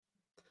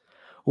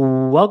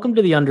Welcome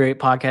to the Under 8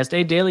 Podcast,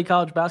 a daily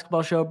college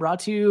basketball show brought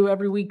to you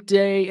every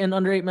weekday in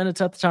under 8 minutes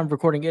at the time of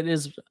recording. It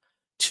is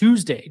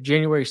Tuesday,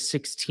 January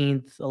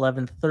 16th,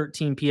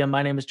 11:13 p.m.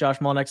 My name is Josh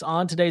Molnex.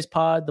 On today's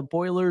pod, the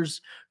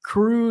Boilers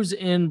cruise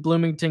in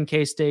Bloomington.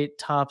 K-State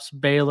tops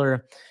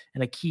Baylor,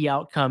 and a key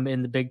outcome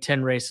in the Big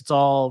Ten race. It's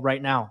all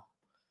right now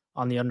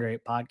on the Under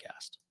 8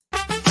 Podcast.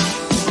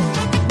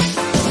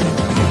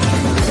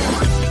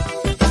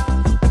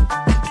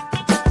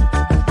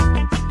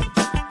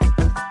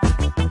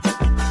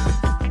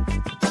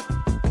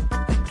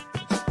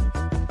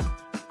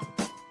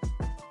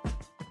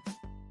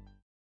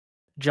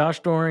 Josh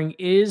Doring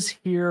is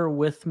here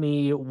with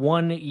me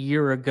 1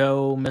 year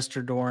ago.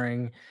 Mr.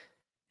 Doring,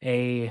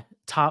 a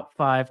top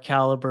 5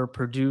 caliber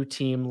Purdue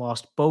team,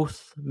 lost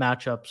both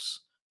matchups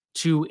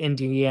to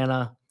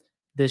Indiana.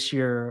 This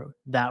year,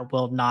 that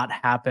will not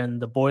happen.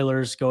 The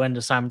Boilers go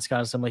into Simon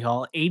Scott Assembly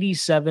Hall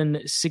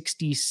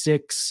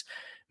 87-66.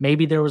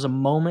 Maybe there was a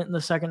moment in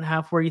the second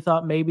half where you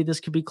thought maybe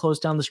this could be close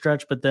down the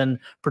stretch, but then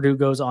Purdue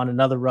goes on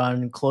another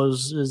run,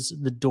 closes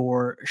the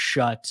door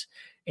shut,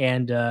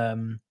 and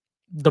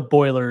the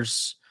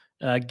Boilers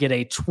get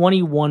a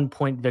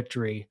 21-point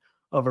victory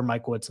over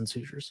Mike Woodson's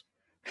Hoosiers.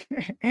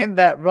 And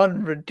that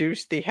run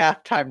reduced the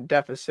halftime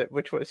deficit,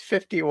 which was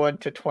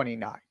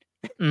 51-29.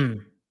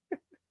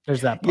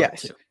 There's that part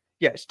too.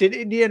 Yes. Did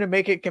Indiana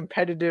make it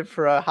competitive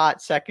for a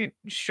hot second?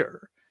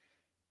 Sure.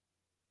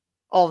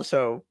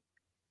 Also,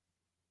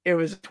 it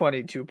was a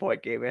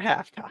 22-point game at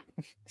halftime.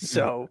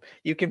 So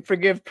you can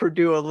forgive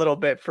Purdue a little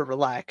bit for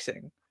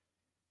relaxing.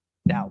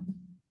 Now,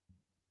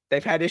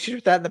 they've had issues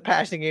with that in the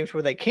passing games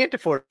where they can't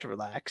afford to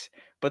relax.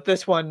 But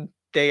this one,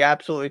 they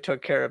absolutely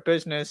took care of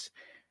business.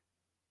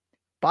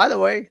 By the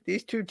way,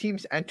 these two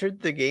teams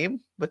entered the game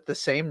with the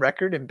same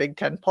record in Big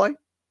Ten play.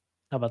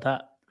 How about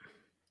that?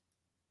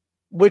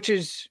 Which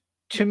is,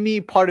 to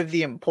me, part of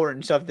the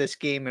importance of this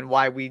game and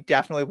why we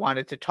definitely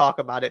wanted to talk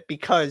about it,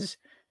 because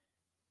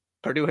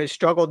Purdue has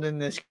struggled in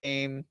this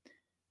game,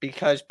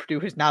 because Purdue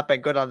has not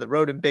been good on the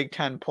road in Big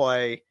Ten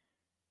play,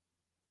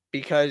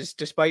 because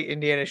despite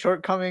Indiana's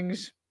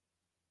shortcomings,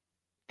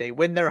 they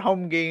win their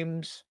home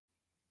games.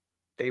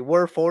 They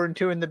were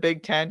 4-2 in the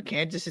Big Ten.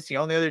 Kansas is the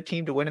only other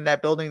team to win in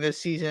that building this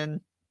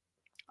season.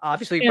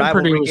 Obviously, and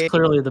Purdue was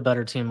clearly the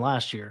better team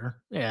last year,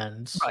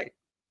 and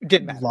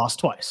didn't matter. Lost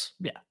twice.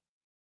 Yeah,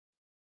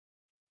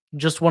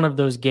 just one of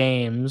those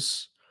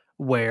games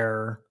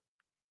where,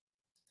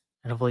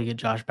 and hopefully you get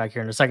Josh back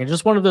here in a second.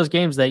 Just one of those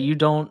games that you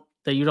don't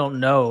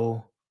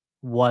know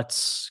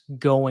what's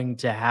going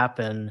to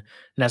happen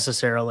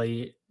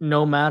necessarily,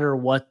 no matter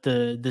what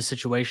the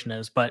situation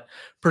is. But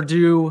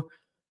Purdue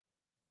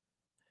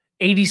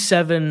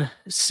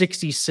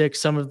 87-66.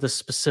 Some of the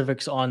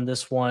specifics on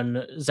this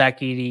one: Zach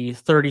Edey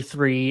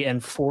 33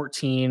 and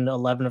 14,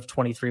 11 of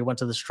 23, went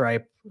to the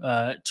stripe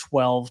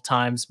 12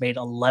 times, made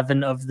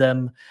 11 of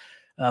them.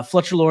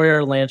 Fletcher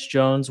Loyer, Lance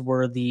Jones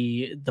were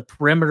the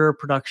perimeter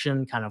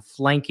production, kind of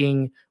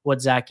flanking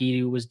what Zach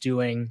Edey was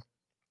doing.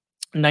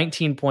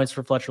 19 points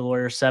for Fletcher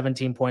Loyer,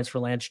 17 points for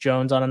Lance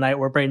Jones on a night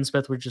where Braden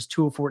Smith was just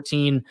 2 of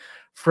 14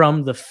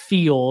 from the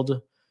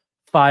field,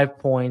 5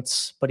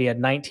 points, but he had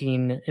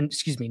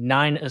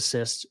 9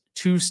 assists,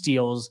 2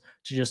 steals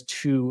to just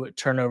 2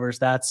 turnovers.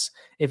 That's,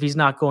 if he's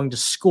not going to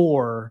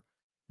score,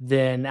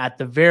 then at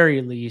the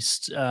very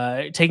least,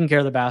 taking care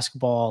of the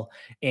basketball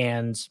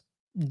and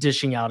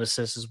dishing out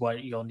assists is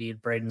what you'll need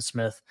Braden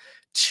Smith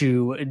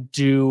to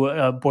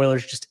do.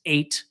 Boilers just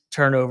 8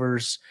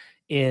 turnovers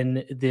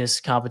in this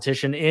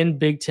competition. In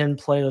Big Ten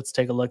play, let's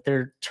take a look.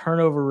 Their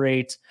turnover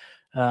rate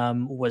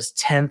was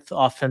 10th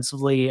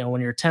offensively. And when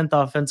you're 10th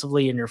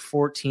offensively and you're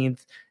 14th in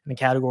the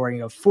category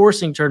of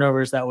forcing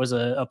turnovers, that was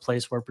a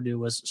place where Purdue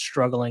was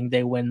struggling.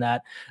 They win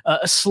that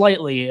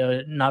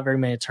slightly, not very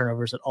many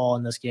turnovers at all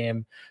in this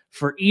game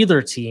for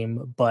either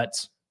team,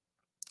 but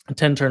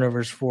 10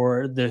 turnovers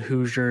for the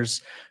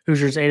Hoosiers.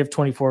 Hoosiers 8 of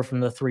 24 from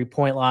the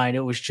 3-point line.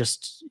 It was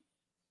just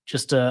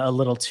a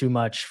little too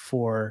much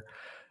for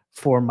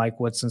Mike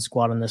Woodson's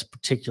squad on this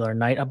particular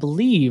night. I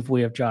believe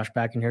we have Josh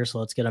back in here, so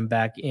let's get him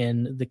back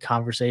in the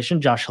conversation.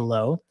 Josh,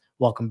 hello.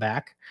 Welcome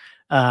back.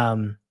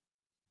 A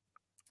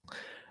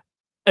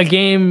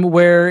game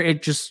where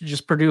it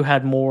just Purdue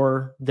had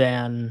more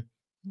than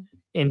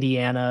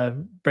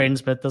Indiana. Braden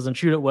Smith doesn't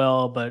shoot it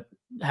well, but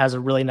has a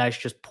really nice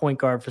just point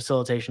guard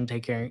facilitation,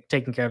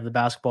 taking care of the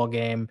basketball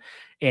game,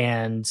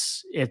 and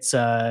it's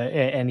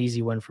an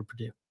easy win for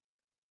Purdue.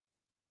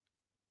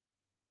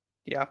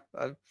 Yeah,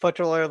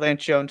 Fletcher Loyer,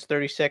 Lance Jones,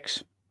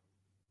 36.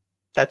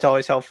 That's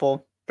always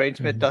helpful. Braden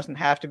Smith doesn't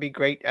have to be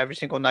great every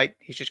single night.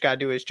 He's just got to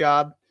do his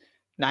job.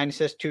 9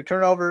 assists, 2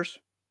 turnovers.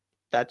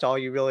 That's all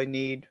you really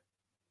need.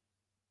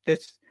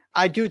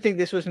 I do think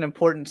this was an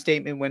important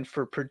statement win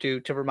for Purdue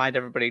to remind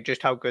everybody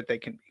just how good they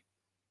can be.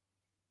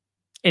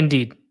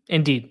 Indeed.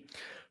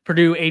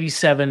 Purdue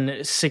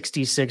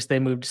 87-66. They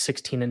moved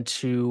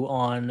 16-2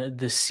 on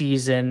the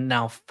season.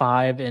 Now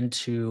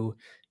 5-2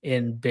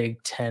 in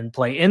Big Ten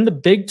play. In the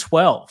Big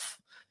 12,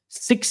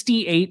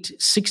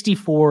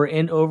 68-64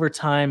 in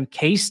overtime.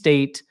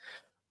 K-State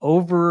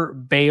over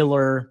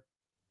Baylor.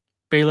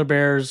 Baylor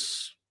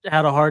Bears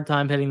had a hard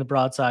time hitting the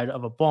broadside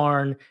of a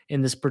barn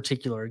in this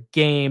particular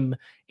game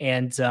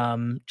and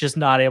just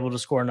not able to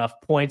score enough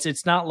points.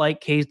 It's not like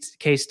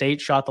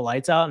K-State shot the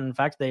lights out. In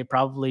fact, they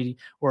probably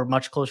were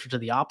much closer to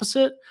the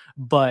opposite.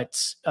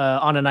 But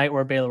on a night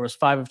where Baylor was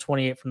 5 of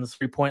 28 from the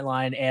three-point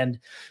line and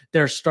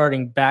their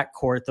starting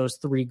backcourt, those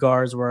three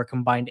guards were a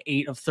combined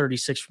 8 of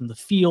 36 from the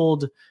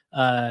field.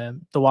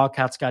 The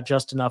Wildcats got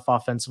just enough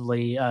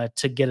offensively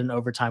to get an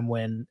overtime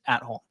win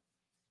at home.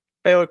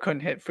 Baylor couldn't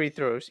hit free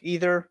throws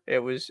either. It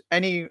was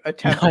any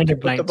attempt to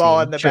put 19, the ball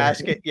in the sure.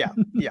 basket. Yeah.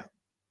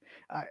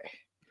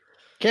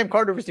 Cam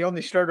Carter was the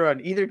only starter on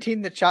either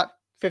team that shot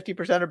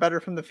 50% or better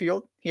from the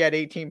field. He had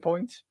 18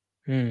 points.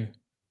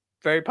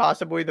 Very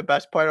possibly the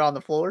best player on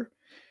the floor.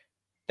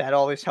 That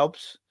always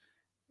helps.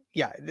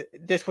 Yeah,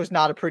 this was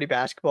not a pretty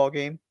basketball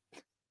game.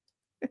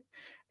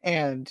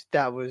 And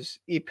that was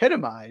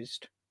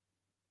epitomized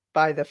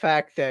by the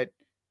fact that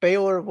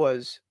Baylor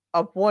was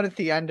up 1 at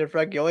the end of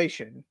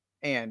regulation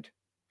and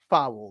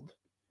fouled,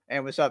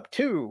 and was up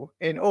 2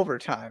 in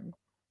overtime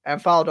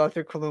and fouled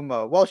Arthur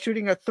Kaluma while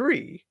shooting a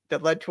 3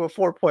 that led to a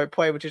 4-point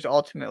play, which is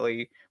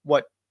ultimately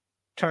what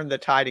turned the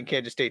tide in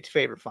Kansas State's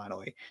favor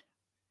finally.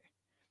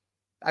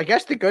 I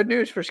guess the good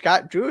news for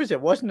Scott Drew is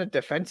it wasn't a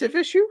defensive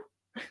issue.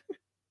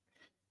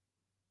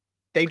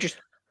 They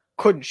just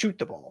couldn't shoot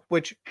the ball,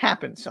 which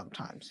happens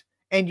sometimes.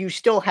 And you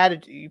still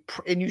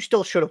you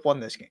still should have won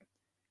this game.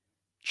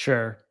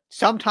 Sure.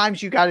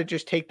 Sometimes you got to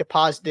just take the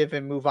positive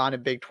and move on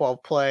in Big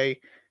 12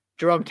 play.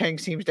 Jerome Tang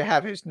seems to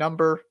have his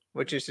number,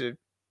 which is an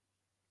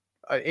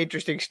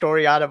interesting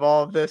story out of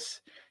all of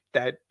this,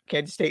 that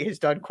Kansas State has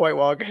done quite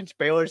well against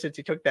Baylor since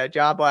he took that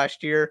job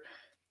last year.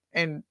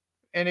 And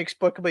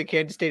inexplicably,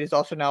 Kansas State is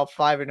also now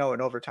 5-0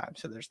 in overtime.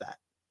 So there's that.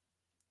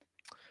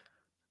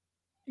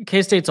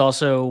 K-State's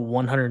also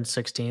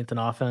 116th in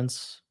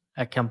offense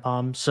at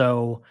KenPom.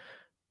 So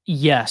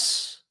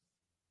yes,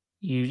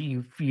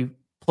 you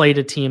played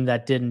a team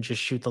that didn't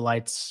just shoot the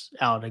lights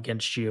out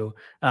against you.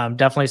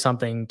 Definitely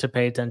something to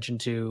pay attention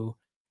to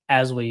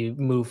as we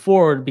move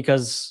forward,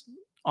 because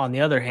on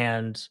the other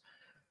hand,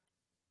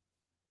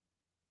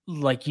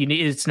 like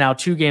it's now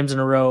 2 games in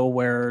a row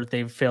where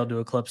they've failed to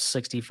eclipse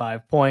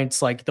 65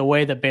 points. Like the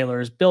way that Baylor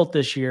is built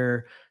this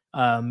year,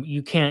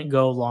 you can't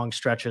go long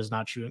stretches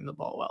not shooting the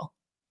ball well.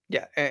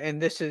 Yeah,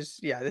 and this is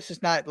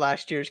not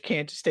last year's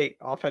Kansas State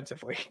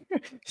offensively.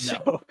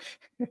 So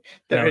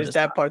there is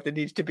that part that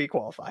needs to be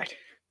qualified.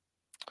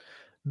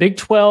 Big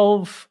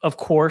 12, of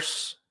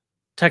course,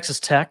 Texas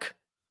Tech,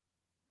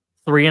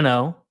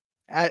 3-0.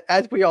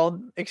 As we all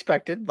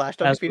expected,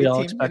 last undefeated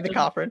team in the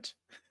conference.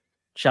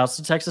 Shouts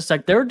to Texas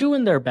Tech. They're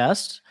doing their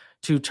best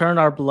to turn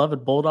our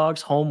beloved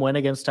Bulldogs' home win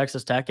against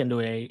Texas Tech into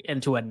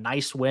a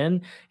nice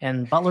win,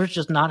 and Butler's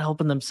just not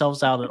helping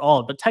themselves out at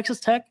all. But Texas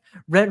Tech,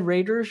 Red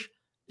Raiders,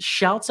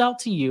 shouts out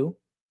to you.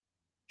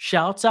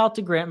 Shouts out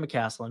to Grant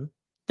McCaslin.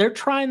 They're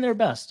trying their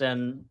best,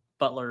 and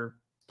Butler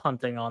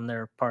punting on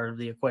their part of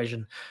the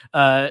equation.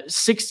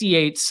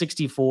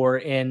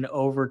 68-64 in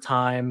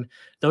overtime.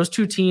 Those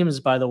two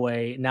teams, by the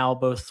way, now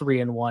both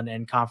 3-1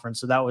 in conference.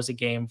 So that was a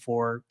game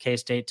for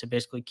K-State to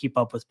basically keep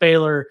up with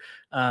Baylor.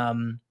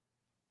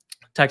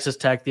 Texas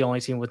Tech, the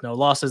only team with no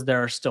losses.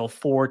 There are still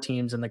 4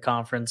 teams in the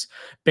conference: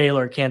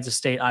 Baylor, Kansas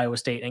State, Iowa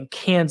State, and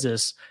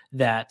Kansas.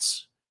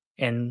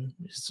 And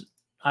is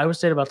Iowa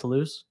State about to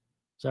lose?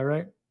 Is that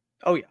right?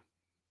 Oh, yeah.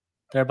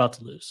 They're about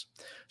to lose.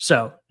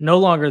 So no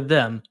longer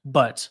them,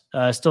 but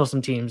still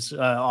some teams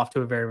off to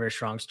a very, very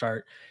strong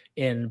start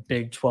in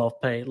Big 12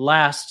 play.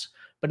 Last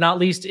but not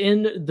least,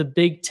 in the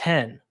Big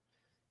 10,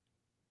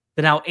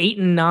 the now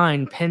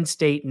 8-9 Penn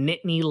State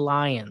Nittany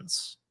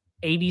Lions,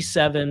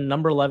 87,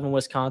 number 11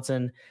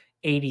 Wisconsin,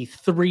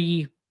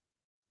 83.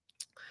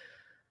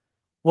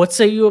 What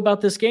say you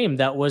about this game?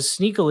 That was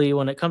sneakily,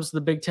 when it comes to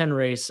the Big 10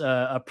 race,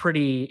 a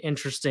pretty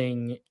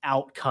interesting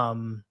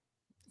outcome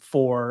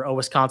for a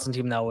Wisconsin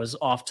team that was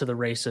off to the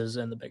races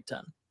in the Big 10.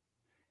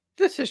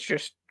 This is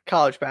just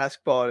college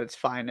basketball at its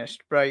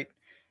finest, right?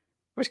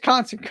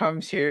 Wisconsin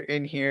comes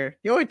in here.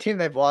 The only team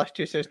they've lost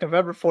to since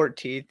November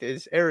 14th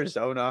is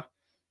Arizona.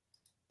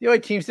 The only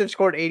teams that have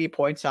scored 80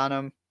 points on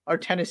them are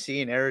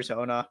Tennessee and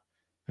Arizona.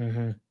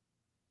 Mm-hmm.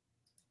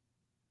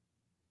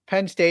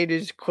 Penn State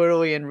is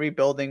clearly in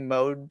rebuilding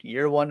mode.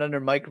 Year 1 under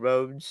Mike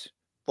Rhodes,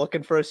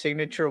 looking for a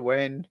signature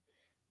win.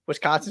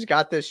 Wisconsin's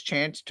got this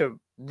chance to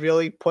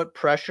really put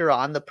pressure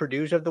on the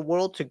Purdues of the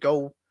world to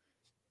go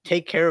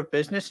take care of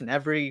business in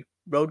every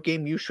road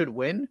game you should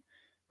win,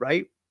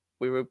 right?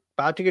 We were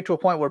about to get to a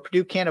point where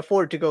Purdue can't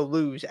afford to go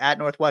lose at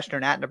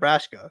Northwestern, at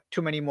Nebraska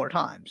too many more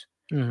times.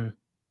 Mm-hmm.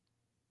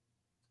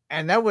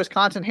 And then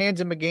Wisconsin hands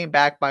him a game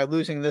back by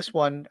losing this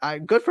one.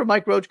 Good for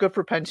Mike Rhodes, good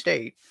for Penn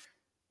State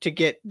to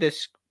get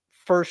this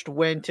first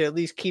win to at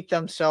least keep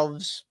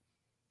themselves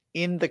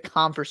in the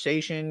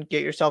conversation,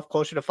 get yourself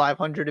closer to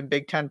 500 in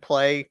Big 10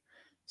 play,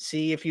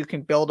 see if you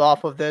can build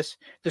off of this.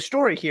 The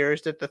story here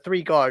is that the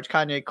 3 guards,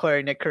 Kanye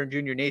Clary, Nick Kern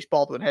Jr., and Ace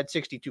Baldwin, had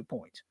 62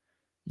 points.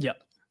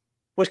 Yep.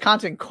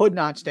 Wisconsin could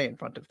not stay in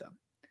front of them.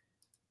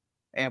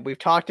 And we've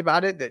talked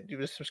about it, that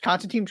this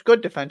Wisconsin team's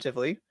good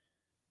defensively,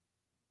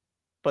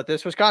 But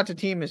this Wisconsin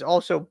team is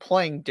also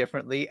playing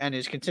differently and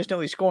is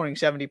consistently scoring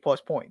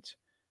 70-plus points.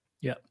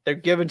 Yeah. They're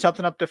giving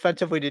something up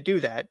defensively to do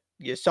that.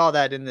 You saw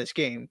that in this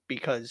game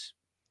because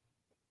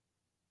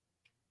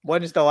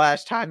when is the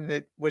last time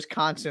that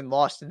Wisconsin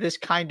lost this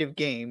kind of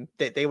game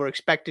that they were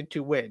expected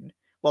to win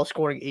while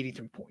scoring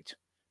 83 points?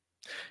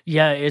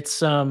 Yeah,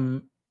 it's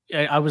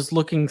I was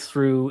looking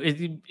through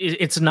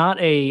it's not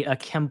a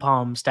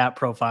KenPom stat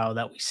profile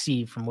that we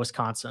see from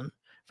Wisconsin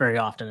very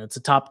often. It's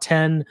a top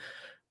 10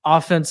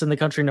 offense in the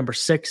country, number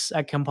 6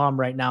 at KenPom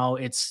right now.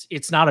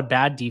 It's not a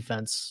bad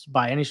defense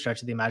by any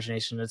stretch of the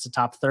imagination. It's a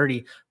top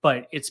 30,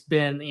 but it's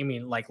been, I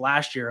mean, like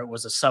last year it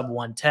was a sub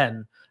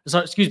 110,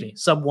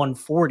 sub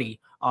 140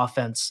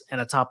 offense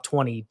and a top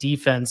 20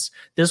 defense.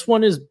 This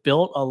one is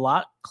built a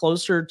lot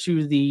closer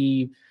to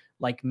the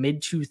like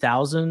mid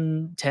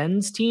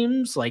 2010s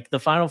teams. Like the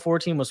Final Four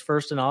team was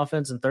first in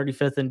offense and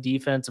 35th in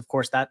defense. Of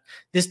course, that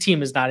this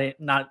team is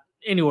not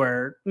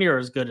anywhere near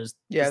as good as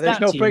there's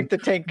no team. break the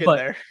tank in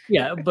there.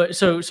 Yeah, but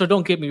so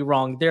don't get me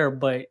wrong there,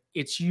 but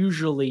it's you're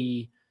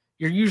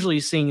usually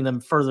seeing them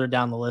further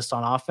down the list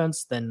on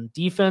offense than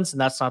defense,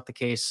 and that's not the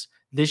case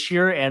this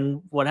year.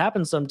 And what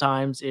happens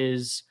sometimes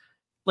is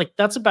like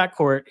that's a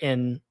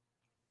backcourt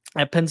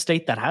at Penn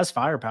State that has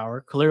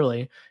firepower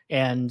clearly,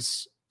 and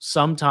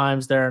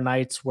sometimes there are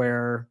nights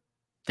where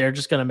they're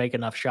just going to make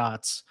enough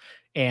shots,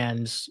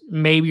 and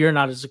maybe you're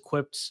not as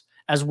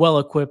well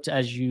equipped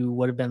as you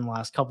would have been the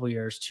last couple of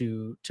years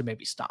to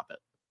maybe stop it.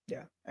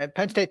 Yeah. And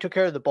Penn State took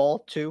care of the ball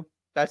too.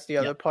 That's the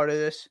other part of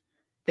this.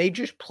 They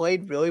just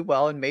played really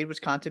well and made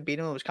Wisconsin beat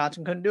them, and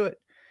Wisconsin couldn't do it.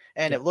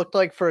 And it looked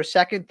like for a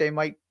second they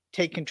might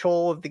take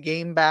control of the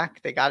game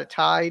back. They got it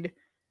tied.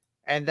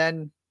 And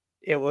then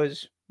it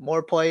was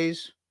more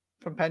plays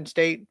from Penn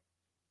State,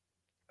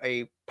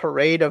 a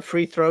parade of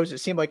free throws. It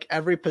seemed like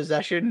every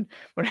possession,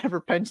 whenever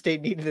Penn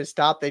State needed to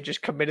stop, they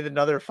just committed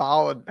another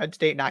foul, and Penn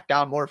State knocked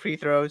down more free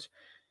throws.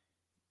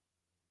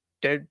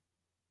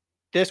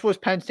 This was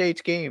Penn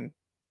State's game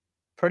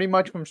pretty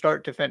much from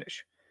start to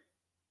finish.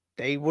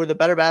 They were the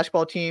better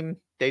basketball team.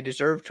 They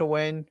deserved to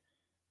win.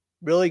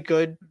 Really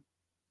good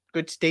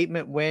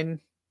statement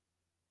win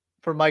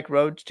for Mike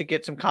Rhodes to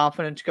get some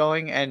confidence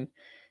going. And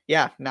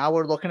yeah, now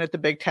we're looking at the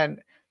Big Ten.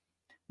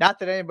 Not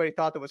that anybody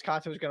thought that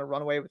Wisconsin was going to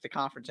run away with the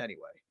conference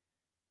anyway,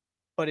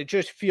 but it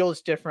just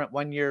feels different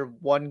when you're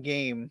one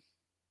game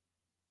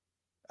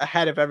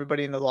ahead of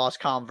everybody in the loss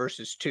column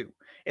versus 2.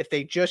 If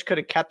they just could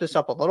have kept this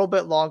up a little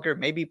bit longer,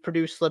 maybe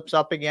Purdue slips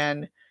up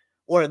again,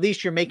 or at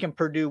least you're making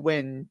Purdue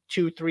win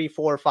 2, 3,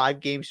 4, 5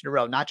 games in a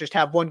row, not just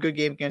have one good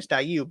game against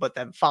IU, but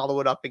then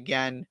follow it up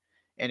again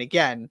and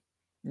again.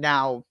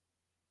 Now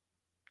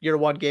you're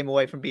one game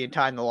away from being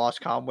tied in the loss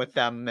column with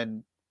them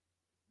and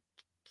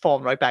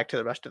falling right back to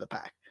the rest of the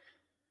pack.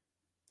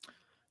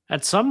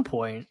 At some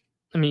point,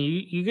 I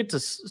mean, you get to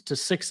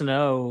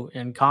 6-0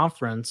 in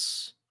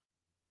conference,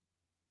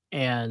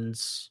 and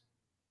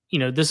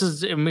this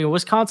is, I mean,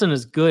 Wisconsin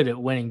is good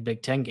at winning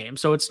Big Ten games,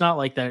 so it's not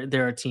like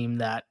they're a team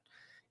that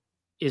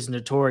is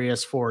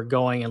notorious for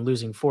going and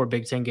losing 4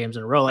 Big Ten games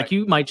in a row. Like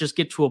you might just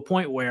get to a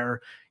point where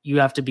you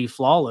have to be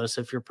flawless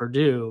if you're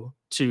Purdue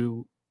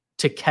to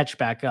catch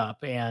back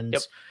up, and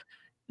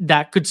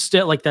that could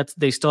still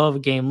they still have a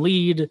game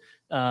lead.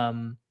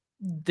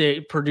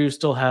 Purdue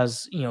still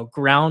has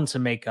ground to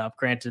make up.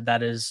 Granted,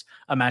 that is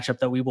a matchup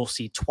that we will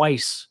see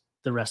twice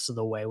the rest of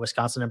the way.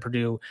 Wisconsin and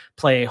Purdue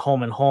play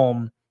home and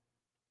home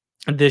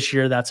this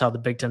year. That's how the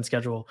Big Ten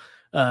schedule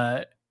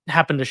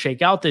happened to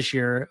shake out this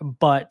year.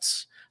 But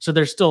so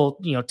there's still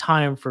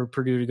time for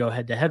Purdue to go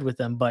head to head with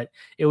them. But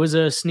it was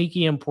a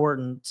sneaky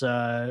important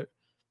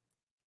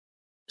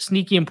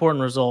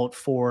result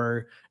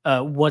for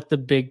what the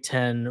Big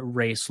Ten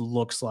race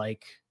looks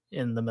like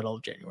in the middle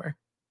of January.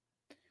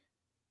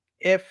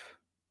 If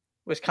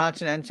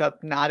Wisconsin ends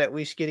up not at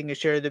least getting a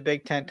share of the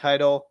Big Ten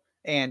title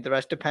and the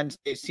rest of Penn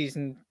State's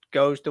season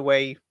goes the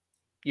way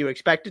you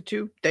expect it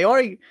to, they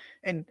already,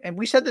 and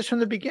we said this from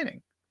the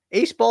beginning,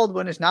 Ace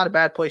Baldwin is not a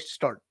bad place to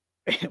start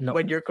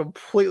when you're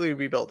completely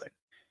rebuilding.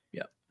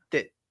 Yeah.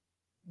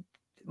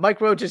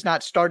 Mike Rhodes is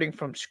not starting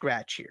from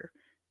scratch here.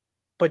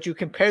 But you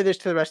compare this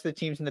to the rest of the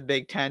teams in the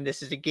Big Ten.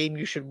 This is a game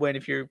you should win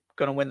if you're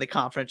going to win the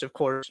conference, of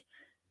course.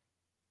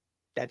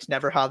 That's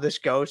never how this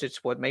goes.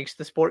 It's what makes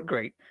the sport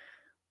great.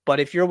 But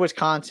if you're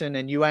Wisconsin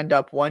and you end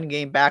up one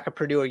game back of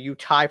Purdue or you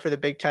tie for the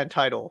Big Ten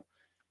title,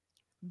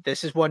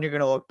 this is one you're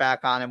going to look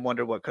back on and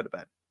wonder what could have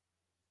been.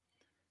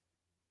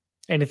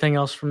 Anything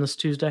else from this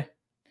Tuesday?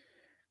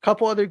 A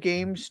couple other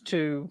games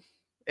to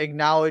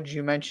acknowledge.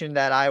 You mentioned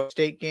that Iowa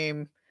State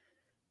game.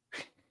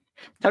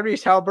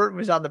 Tyrese Halliburton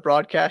was on the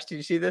broadcast. Did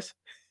you see this?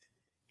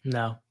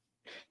 No.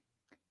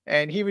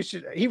 And he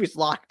was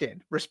locked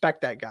in.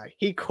 Respect that guy.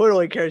 He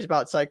clearly cares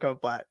about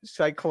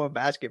Cyclone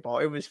basketball.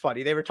 It was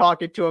funny. They were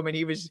talking to him and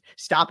he was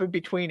stopping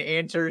between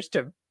answers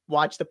to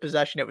watch the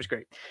possession. It was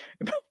great.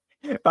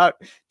 About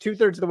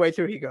 2/3 of the way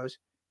through, he goes,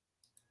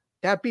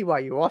 "That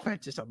BYU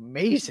offense is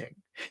amazing."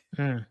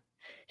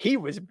 He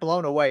was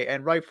blown away,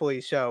 and rightfully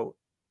so.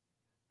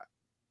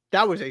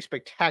 That was a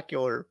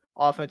spectacular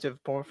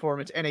offensive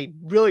performance and a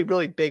really,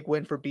 really big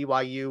win for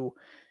BYU.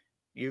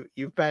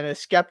 You've been a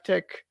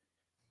skeptic.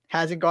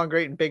 Hasn't gone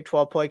great in Big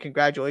 12 play.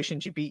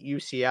 Congratulations, you beat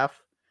UCF.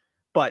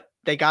 But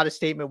they got a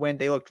statement win.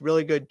 They looked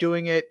really good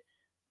doing it.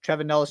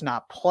 Trevin Nella's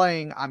not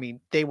playing. I mean,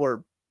 they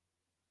were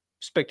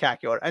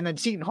spectacular. And then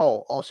Seton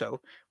Hall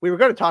also. We were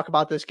going to talk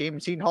about this game,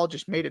 and Seton Hall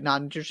just made it not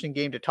an interesting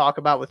game to talk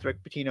about with Rick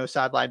Pitino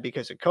sidelined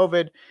because of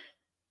COVID.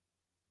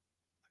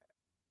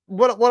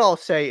 What I'll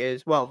say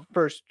is, well,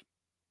 first,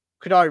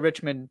 Kadari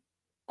Richmond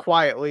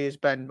quietly has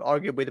been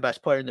arguably the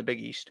best player in the Big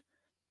East.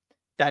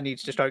 That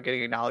needs to start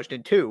getting acknowledged.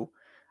 And two,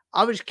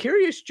 I was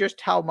curious just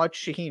how much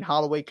Shaheen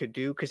Holloway could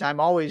do, because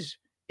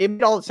it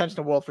made all the sense in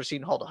the world for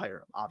Seton Hall to hire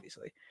him,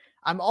 obviously.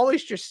 I'm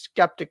always just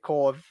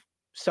skeptical of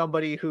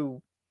somebody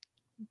who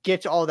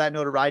gets all that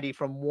notoriety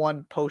from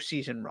one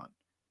postseason run,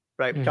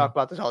 right? We talk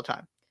about this all the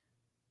time.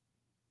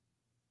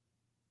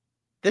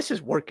 This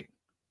is working.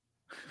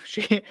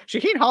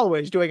 Shaheen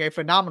Holloway is doing a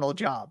phenomenal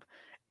job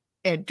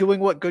and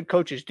doing what good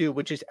coaches do,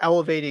 which is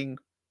elevating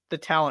the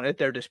talent at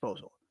their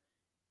disposal.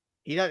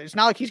 It's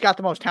not like he's got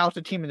the most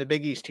talented team in the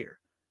Big East here,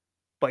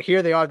 but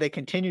here they are. They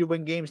continue to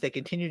win games. They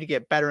continue to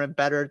get better and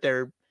better.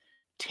 They're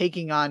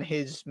taking on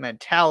his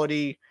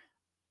mentality,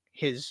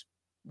 his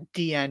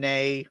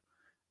DNA.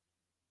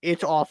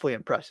 It's awfully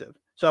impressive.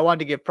 So I wanted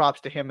to give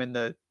props to him and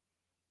the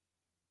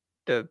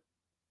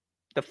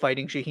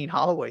fighting Shaheen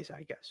Holloways,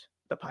 I guess.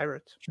 The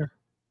Pirates.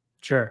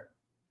 Sure.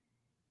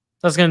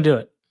 That's going to do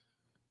it.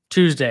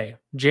 Tuesday,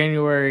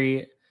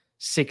 January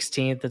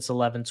 16th. It's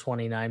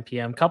 11:29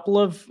 p.m. Couple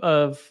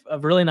of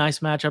really nice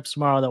matchups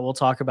tomorrow that we'll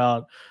talk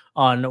about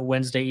on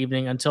Wednesday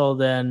evening. Until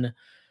then,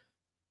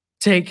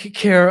 take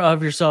care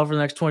of yourself for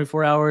the next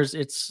 24 hours.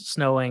 It's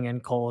snowing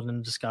and cold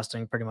and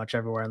disgusting pretty much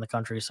everywhere in the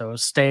country. So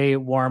stay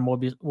warm.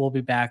 We'll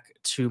be back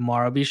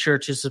tomorrow. Be sure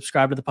to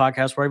subscribe to the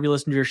podcast wherever you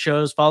listen to your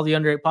shows. Follow the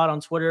Under 8 Pod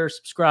on Twitter.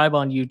 Subscribe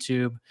on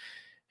YouTube.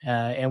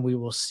 And we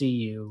will see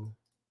you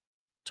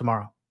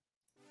tomorrow.